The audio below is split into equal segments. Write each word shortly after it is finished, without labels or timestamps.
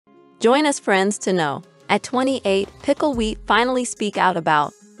Join us, friends, to know. At 28, Pickle we finally speak out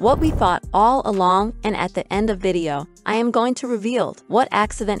about what we thought all along, and at the end of video, I am going to reveal what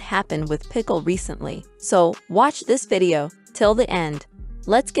accident happened with Pickle recently. So, watch this video till the end.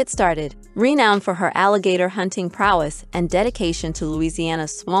 Let's get started. Renowned for her alligator hunting prowess and dedication to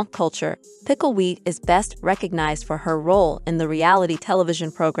Louisiana's swamp culture, Pickle Wheat is best recognized for her role in the reality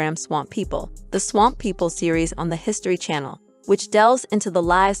television program Swamp People. The Swamp People series on the History Channel, which delves into the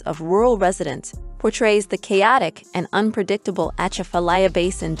lives of rural residents, portrays the chaotic and unpredictable Atchafalaya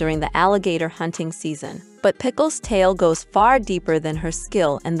Basin during the alligator hunting season. But Pickle's tale goes far deeper than her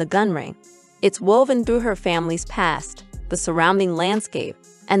skill in the gun ring. It's woven through her family's past, the surrounding landscape,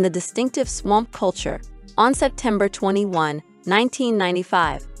 and the distinctive swamp culture. On September 21,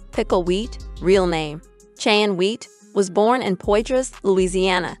 1995, Pickle Wheat, real name Cheyenne Wheat, was born in Poitras,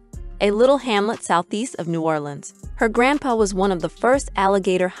 Louisiana, a little hamlet southeast of New Orleans. Her grandpa was one of the first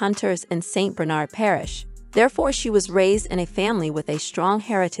alligator hunters in St. Bernard Parish. Therefore, she was raised in a family with a strong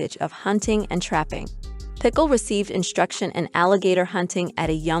heritage of hunting and trapping. Pickle received instruction in alligator hunting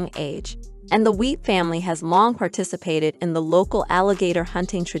at a young age, and the Wheat family has long participated in the local alligator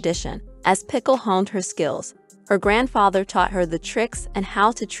hunting tradition. As Pickle honed her skills, her grandfather taught her the tricks and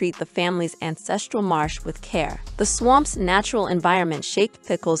how to treat the family's ancestral marsh with care. The swamp's natural environment shaped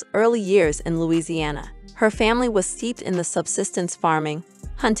Pickle's early years in Louisiana. Her family was steeped in the subsistence farming,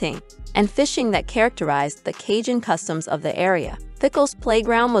 hunting, and fishing that characterized the Cajun customs of the area. Pickle's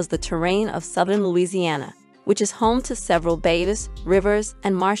playground was the terrain of southern Louisiana, which is home to several bays, rivers,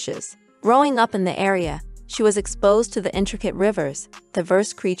 and marshes. Growing up in the area, she was exposed to the intricate rivers,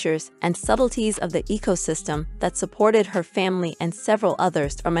 diverse creatures, and subtleties of the ecosystem that supported her family and several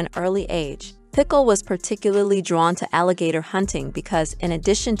others from an early age. Pickle was particularly drawn to alligator hunting because, in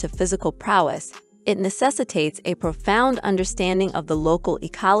addition to physical prowess, it necessitates a profound understanding of the local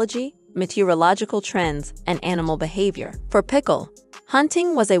ecology, meteorological trends, and animal behavior. For Pickle,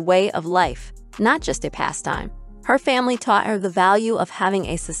 hunting was a way of life, not just a pastime. Her family taught her the value of having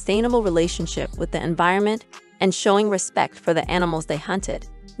a sustainable relationship with the environment and showing respect for the animals they hunted.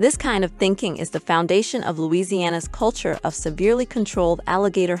 This kind of thinking is the foundation of Louisiana's culture of severely controlled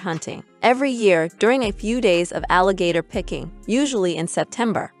alligator hunting. Every year, during a few days of alligator picking, usually in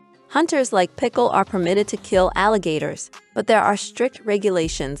September, hunters like Pickle are permitted to kill alligators, but there are strict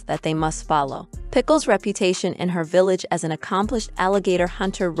regulations that they must follow. Pickle's reputation in her village as an accomplished alligator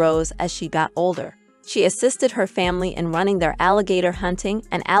hunter rose as she got older. She assisted her family in running their alligator hunting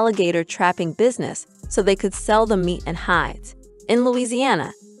and alligator trapping business so they could sell the meat and hides. In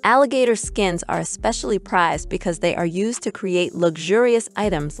Louisiana, alligator skins are especially prized because they are used to create luxurious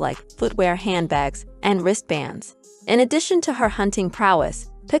items like footwear, handbags, and wristbands. In addition to her hunting prowess,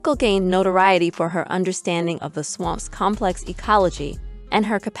 Pickle gained notoriety for her understanding of the swamp's complex ecology and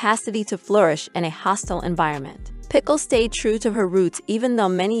her capacity to flourish in a hostile environment. Pickle stayed true to her roots even though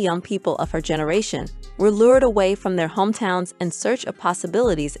many young people of her generation were lured away from their hometowns in search of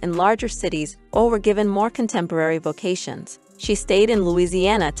possibilities in larger cities or were given more contemporary vocations. She stayed in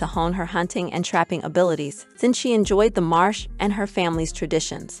Louisiana to hone her hunting and trapping abilities since she enjoyed the marsh and her family's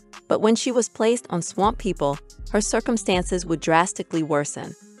traditions. But when she was placed on Swamp People, her circumstances would drastically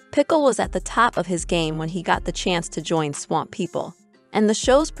worsen. Pickle was at the top of his game when he got the chance to join Swamp People, and the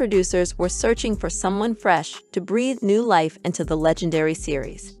show's producers were searching for someone fresh to breathe new life into the legendary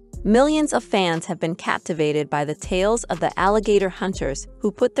series. Millions of fans have been captivated by the tales of the alligator hunters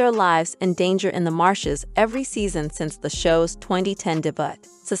who put their lives in danger in the marshes every season since the show's 2010 debut.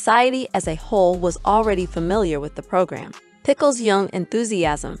 Society as a whole was already familiar with the program. Pickle's young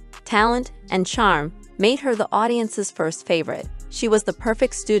enthusiasm, talent, and charm made her the audience's first favorite. She was the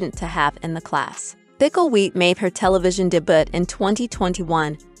perfect student to have in the class. Pickle Wheat made her television debut in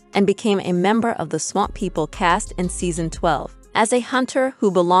 2021 and became a member of the Swamp People cast in Season 12. As a hunter who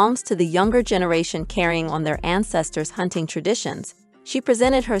belongs to the younger generation carrying on their ancestors' hunting traditions, she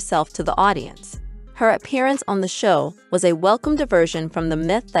presented herself to the audience. Her appearance on the show was a welcome diversion from the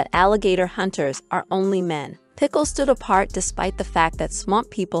myth that alligator hunters are only men. Pickle stood apart despite the fact that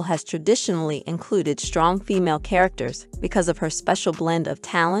Swamp People has traditionally included strong female characters because of her special blend of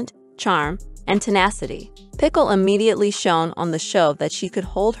talent, charm, and tenacity. Pickle immediately shone on the show that she could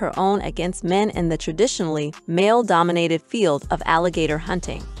hold her own against men in the traditionally male-dominated field of alligator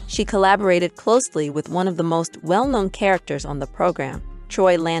hunting. She collaborated closely with one of the most well-known characters on the program,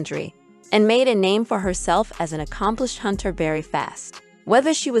 Troy Landry, and made a name for herself as an accomplished hunter very fast.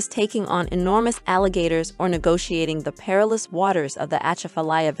 Whether she was taking on enormous alligators or negotiating the perilous waters of the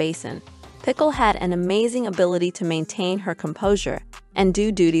Atchafalaya Basin, Pickle had an amazing ability to maintain her composure and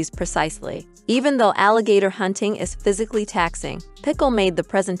do duties precisely. Even though alligator hunting is physically taxing, Pickle made the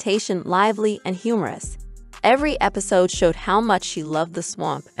presentation lively and humorous. Every episode showed how much she loved the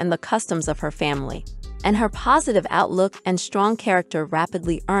swamp and the customs of her family, and her positive outlook and strong character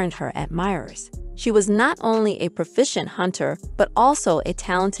rapidly earned her admirers. She was not only a proficient hunter, but also a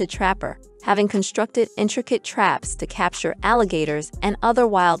talented trapper, having constructed intricate traps to capture alligators and other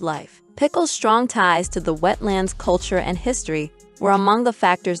wildlife. Pickle's strong ties to the wetlands culture and history were among the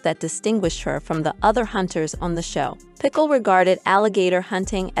factors that distinguished her from the other hunters on the show. Pickle regarded alligator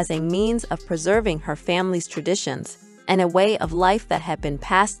hunting as a means of preserving her family's traditions and a way of life that had been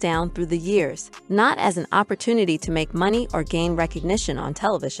passed down through the years, not as an opportunity to make money or gain recognition on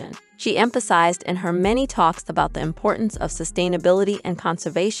television. She emphasized in her many talks about the importance of sustainability and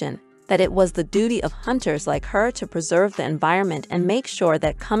conservation, that it was the duty of hunters like her to preserve the environment and make sure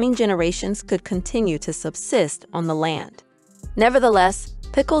that coming generations could continue to subsist on the land. Nevertheless,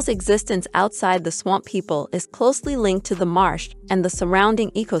 Pickle's existence outside the swamp people is closely linked to the marsh and the surrounding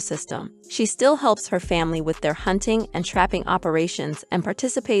ecosystem. She still helps her family with their hunting and trapping operations and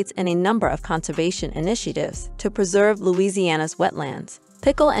participates in a number of conservation initiatives to preserve Louisiana's wetlands.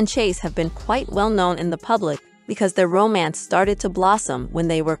 Pickle and Chase have been quite well known in the public because their romance started to blossom when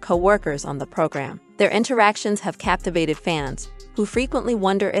they were co-workers on the program. Their interactions have captivated fans, who frequently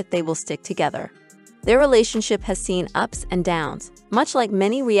wonder if they will stick together. Their relationship has seen ups and downs, much like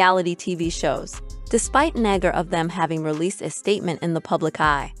many reality TV shows. Despite neither of them having released a statement in the public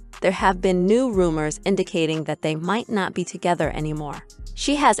eye, there have been new rumors indicating that they might not be together anymore.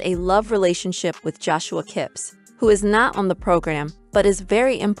 She has a love relationship with Joshua Kipps, who is not on the program but is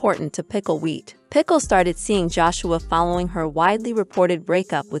very important to Pickle Wheat. Pickle started seeing Joshua following her widely reported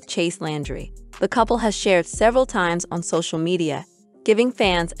breakup with Chase Landry. The couple has shared several times on social media, giving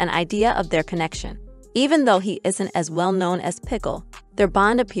fans an idea of their connection. Even though he isn't as well known as Pickle, their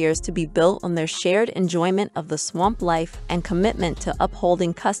bond appears to be built on their shared enjoyment of the swamp life and commitment to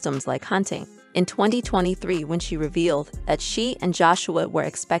upholding customs like hunting. In 2023, when she revealed that she and Joshua were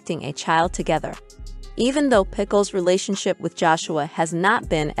expecting a child together. Even though Pickle's relationship with Joshua has not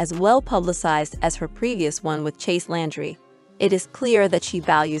been as well publicized as her previous one with Chase Landry, it is clear that she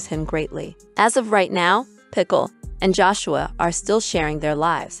values him greatly. As of right now, Pickle and Joshua are still sharing their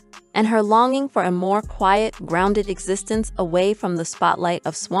lives, and her longing for a more quiet, grounded existence away from the spotlight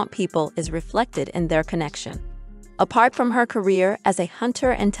of swamp people is reflected in their connection. Apart from her career as a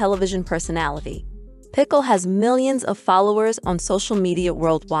hunter and television personality, Pickle has millions of followers on social media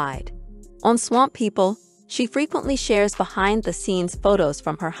worldwide. On Swamp People, she frequently shares behind-the-scenes photos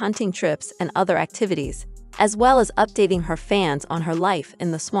from her hunting trips and other activities, as well as updating her fans on her life in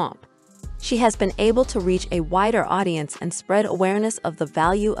the swamp. She has been able to reach a wider audience and spread awareness of the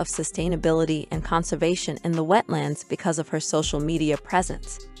value of sustainability and conservation in the wetlands because of her social media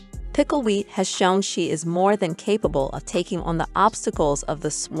presence. Pickle Wheat has shown she is more than capable of taking on the obstacles of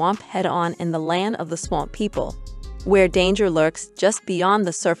the swamp head-on in the land of the swamp people, where danger lurks just beyond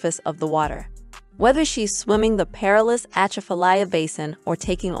the surface of the water. Whether she's swimming the perilous Atchafalaya Basin or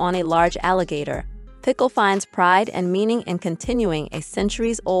taking on a large alligator, Pickle finds pride and meaning in continuing a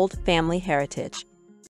centuries-old family heritage.